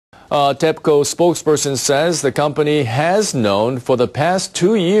A TEPCO spokesperson says the company has known for the past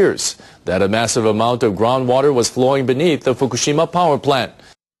 2 years that a massive amount of groundwater was flowing beneath the Fukushima power plant.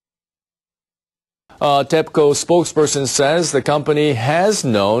 A TEPCO spokesperson says the company has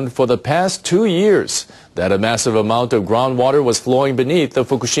known for the past 2 years that a massive amount of groundwater was flowing beneath the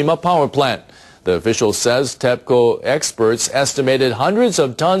Fukushima power plant. The official says TEPCO experts estimated hundreds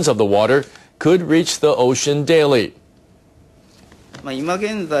of tons of the water could reach the ocean daily.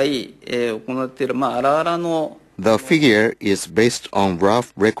 The figure is based on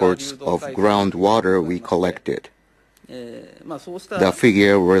rough records of groundwater we collected. The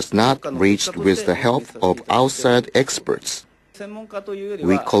figure was not reached with the help of outside experts.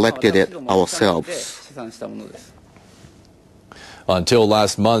 We collected it ourselves. Until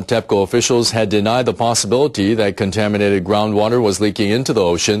last month, TEPCO officials had denied the possibility that contaminated groundwater was leaking into the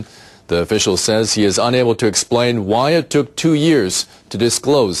ocean. The official says he is unable to explain why it took 2 years to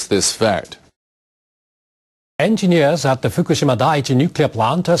disclose this fact. Engineers at the Fukushima Daiichi nuclear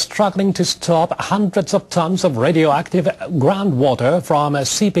plant are struggling to stop hundreds of tons of radioactive groundwater from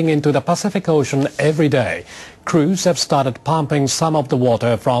seeping into the Pacific Ocean every day. Crews have started pumping some of the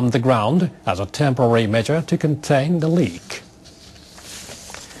water from the ground as a temporary measure to contain the leak.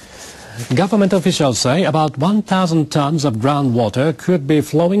 Government officials say about 1,000 tons of groundwater could be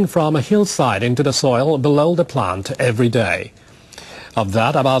flowing from a hillside into the soil below the plant every day. Of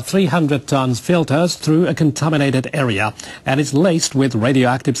that, about 300 tons filters through a contaminated area and is laced with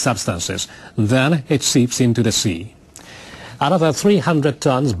radioactive substances. Then it seeps into the sea. Another 300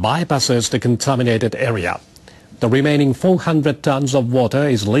 tons bypasses the contaminated area. The remaining 400 tons of water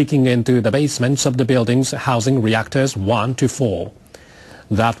is leaking into the basements of the buildings housing reactors 1 to 4.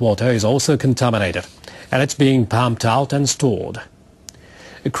 That water is also contaminated, and it's being pumped out and stored.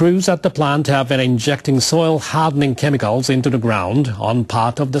 Crews at the plant have been injecting soil-hardening chemicals into the ground on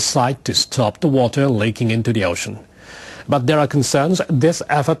part of the site to stop the water leaking into the ocean. But there are concerns this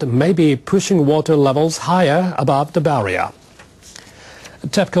effort may be pushing water levels higher above the barrier.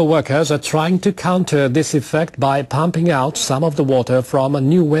 TEPCO workers are trying to counter this effect by pumping out some of the water from a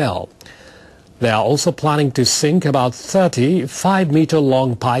new well. They are also planning to sink about 30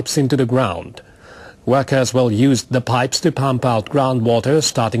 5-meter-long pipes into the ground. Workers will use the pipes to pump out groundwater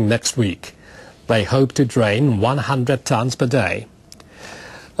starting next week. They hope to drain 100 tons per day.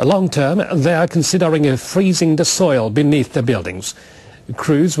 Long term, they are considering freezing the soil beneath the buildings.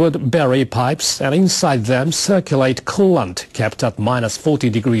 Crews would bury pipes and inside them circulate coolant kept at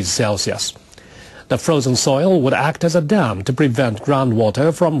 -40 degrees Celsius. The frozen soil would act as a dam to prevent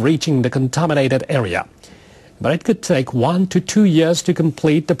groundwater from reaching the contaminated area. But it could take 1 to 2 years to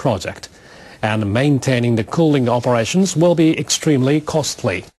complete the project, and maintaining the cooling operations will be extremely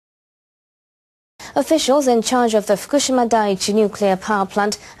costly. Officials in charge of the Fukushima Daiichi nuclear power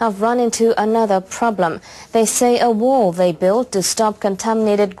plant have run into another problem. They say a wall they built to stop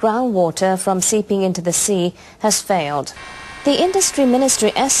contaminated groundwater from seeping into the sea has failed. The industry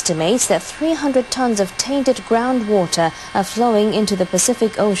ministry estimates that 300 tons of tainted groundwater are flowing into the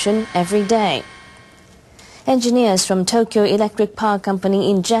Pacific Ocean every day. Engineers from Tokyo Electric Power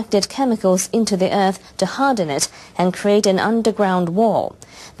Company injected chemicals into the earth to harden it and create an underground wall,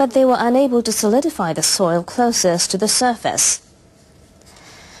 but they were unable to solidify the soil closest to the surface.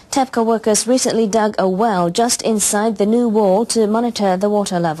 TEPCO workers recently dug a well just inside the new wall to monitor the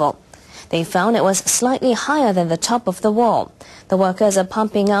water level. They found it was slightly higher than the top of the wall. The workers are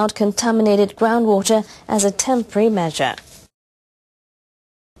pumping out contaminated groundwater as a temporary measure.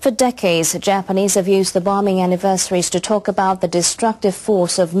 For decades, Japanese have used the bombing anniversaries to talk about the destructive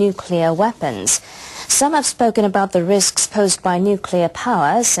force of nuclear weapons. Some have spoken about the risks posed by nuclear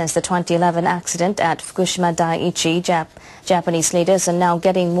power since the 2011 accident at Fukushima Daiichi. Japanese leaders are now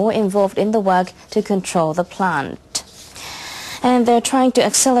getting more involved in the work to control the plant. And they're trying to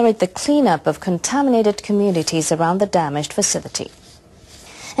accelerate the cleanup of contaminated communities around the damaged facility.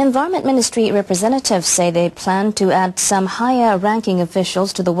 Environment Ministry representatives say they plan to add some higher-ranking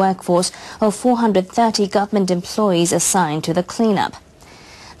officials to the workforce of 430 government employees assigned to the cleanup.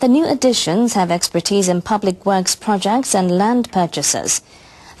 The new additions have expertise in public works projects and land purchases.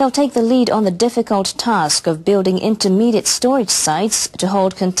 They'll take the lead on the difficult task of building intermediate storage sites to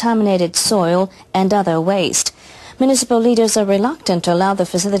hold contaminated soil and other waste. Municipal leaders are reluctant to allow the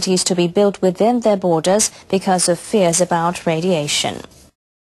facilities to be built within their borders because of fears about radiation.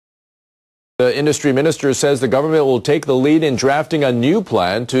 The industry minister says the government will take the lead in drafting a new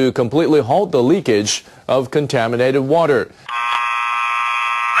plan to completely halt the leakage of contaminated water.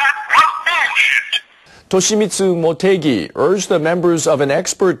 Toshimitsu Motegi urged the members of an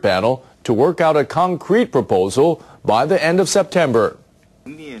expert panel to work out a concrete proposal by the end of September.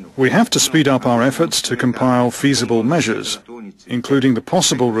 We have to speed up our efforts to compile feasible measures, including the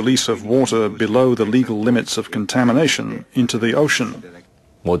possible release of water below the legal limits of contamination into the ocean.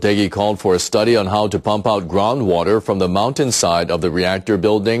 Motegi called for a study on how to pump out groundwater from the mountainside of the reactor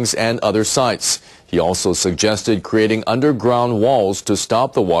buildings and other sites. He also suggested creating underground walls to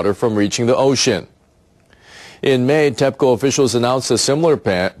stop the water from reaching the ocean. In May, TEPCO officials announced a similar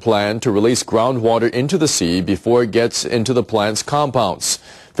plan to release groundwater into the sea before it gets into the plant's compounds.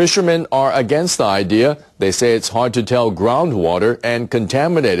 Fishermen are against the idea. They say it's hard to tell groundwater and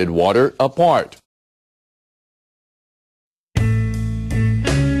contaminated water apart.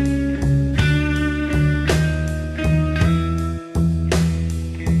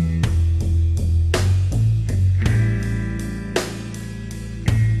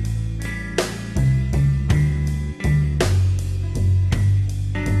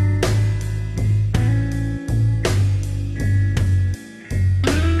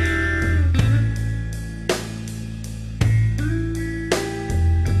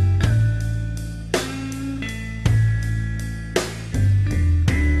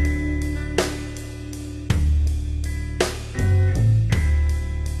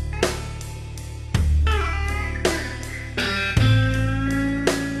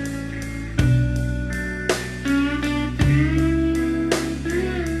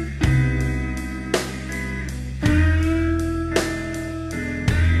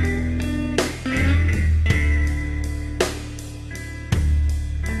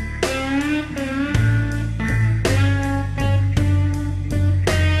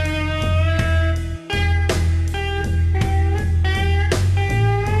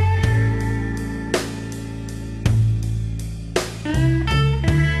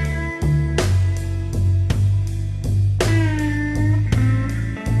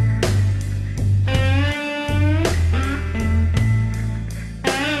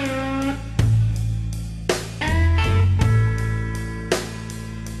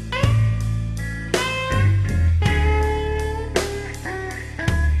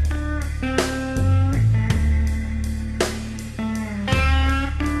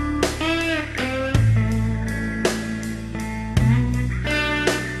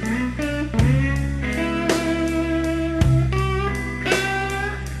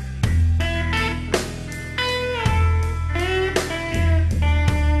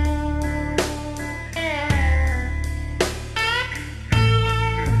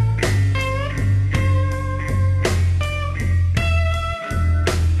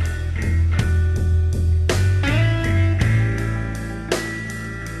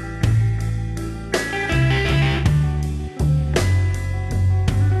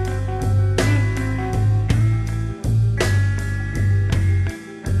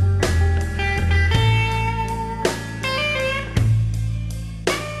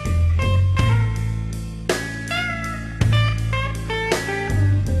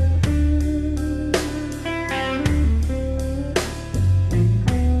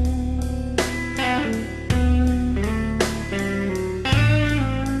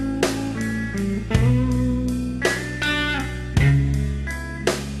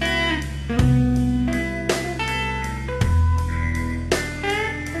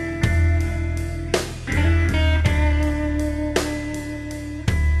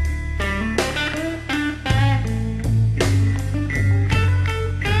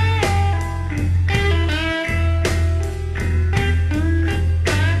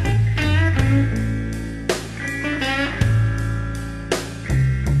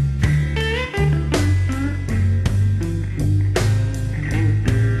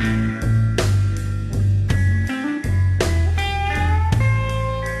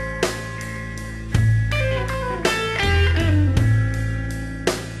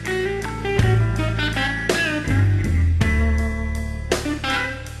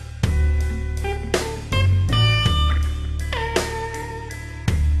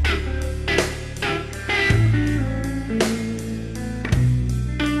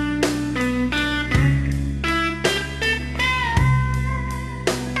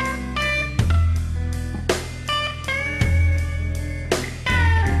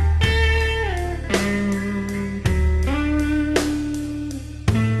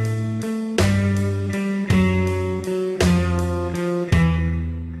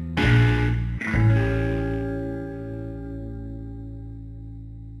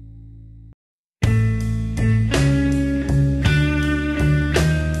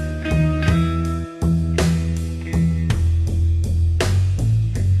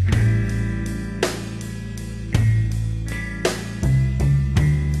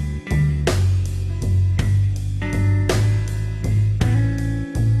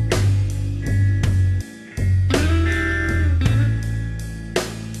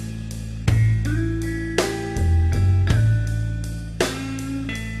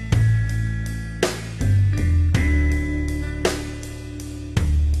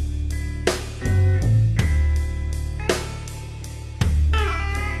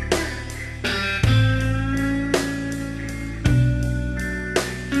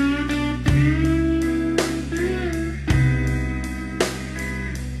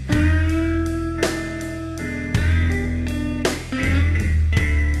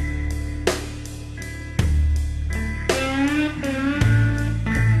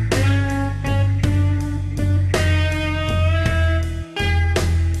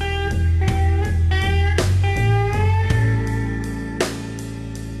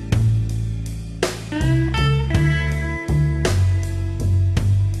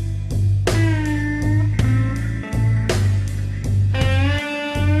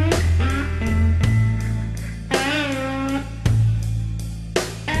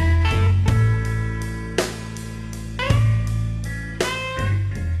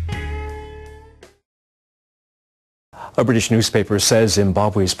 A British newspaper says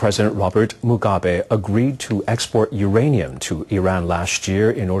Zimbabwe's President Robert Mugabe agreed to export uranium to Iran last year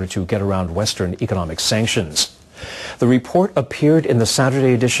in order to get around Western economic sanctions. The report appeared in the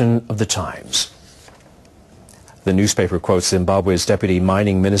Saturday edition of The Times. The newspaper quotes Zimbabwe's deputy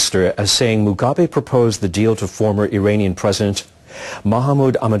mining minister as saying Mugabe proposed the deal to former Iranian President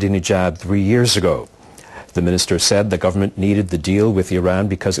Mohammad Ahmadinejad 3 years ago. The minister said the government needed the deal with Iran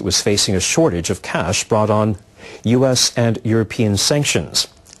because it was facing a shortage of cash brought on U.S. and European sanctions,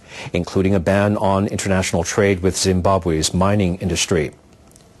 including a ban on international trade with Zimbabwe's mining industry.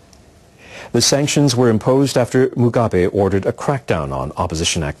 The sanctions were imposed after Mugabe ordered a crackdown on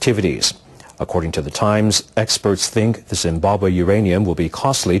opposition activities. According to The Times, experts think the Zimbabwe uranium will be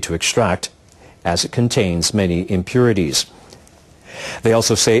costly to extract as it contains many impurities. They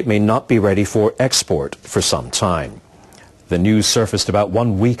also say it may not be ready for export for some time. The news surfaced about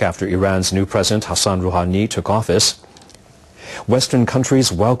 1 week after Iran's new president Hassan Rouhani took office. Western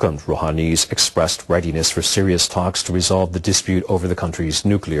countries welcomed Rouhani's expressed readiness for serious talks to resolve the dispute over the country's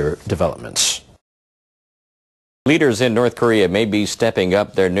nuclear developments. Leaders in North Korea may be stepping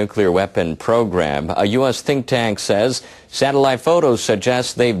up their nuclear weapon program. A U.S. think tank says satellite photos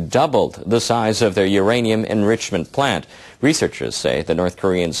suggest they've doubled the size of their uranium enrichment plant. Researchers say the North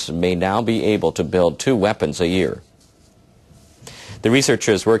Koreans may now be able to build 2 weapons a year. The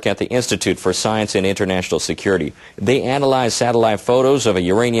researchers work at the Institute for Science and International Security. They analyzed satellite photos of a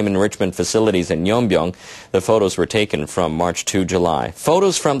uranium enrichment facilities in Yeonbyong. The photos were taken from March to July.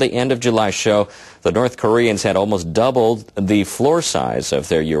 Photos from the end of July show the North Koreans had almost doubled the floor size of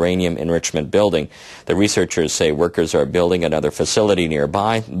their uranium enrichment building. The researchers say workers are building another facility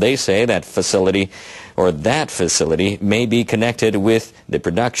nearby. They say that facility may be connected with the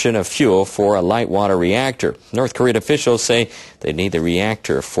production of fuel for a light water reactor. North Korean officials say they need the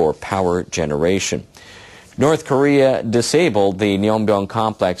reactor for power generation. North Korea disabled the Yeonbyong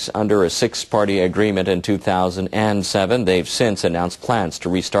complex under a 6-party agreement in 2007. They've since announced plans to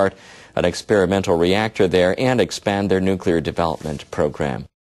restart an experimental reactor there and expand their nuclear development program.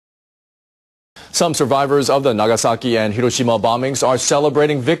 Some survivors of the Nagasaki and Hiroshima bombings are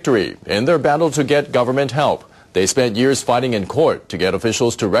celebrating victory in their battle to get government help. They spent years fighting in court to get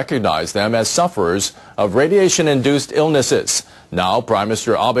officials to recognize them as sufferers of radiation-induced illnesses. Now, Prime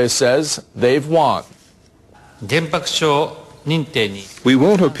Minister Abe says they've won. We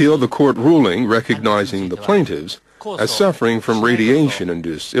won't appeal the court ruling recognizing the plaintiffs as suffering from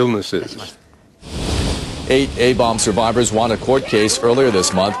radiation-induced illnesses. 8 A-bomb survivors won a court case earlier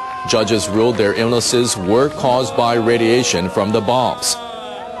this month. Judges ruled their illnesses were caused by radiation from the bombs.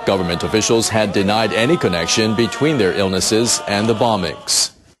 Government officials had denied any connection between their illnesses and the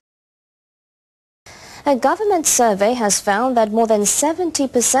bombings. A government survey has found that more than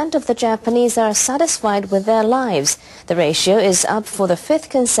 70% of the Japanese are satisfied with their lives. The ratio is up for the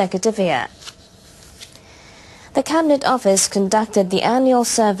 5th consecutive year. The Cabinet Office conducted the annual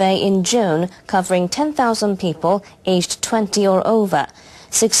survey in June, covering 10,000 people aged 20 or over.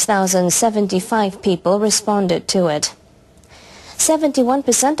 6,075 people responded to it.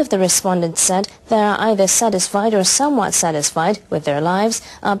 71% of the respondents said they are either satisfied or somewhat satisfied with their lives,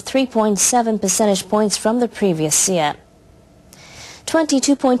 up 3.7 percentage points from the previous year.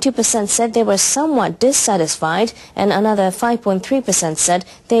 22.2% said they were somewhat dissatisfied, and another 5.3% said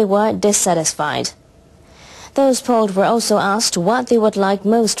they were dissatisfied. Those polled were also asked what they would like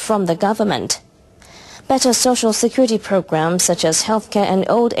most from the government. Better social security programs such as healthcare and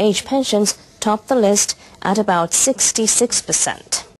old age pensions topped the list at about 66%.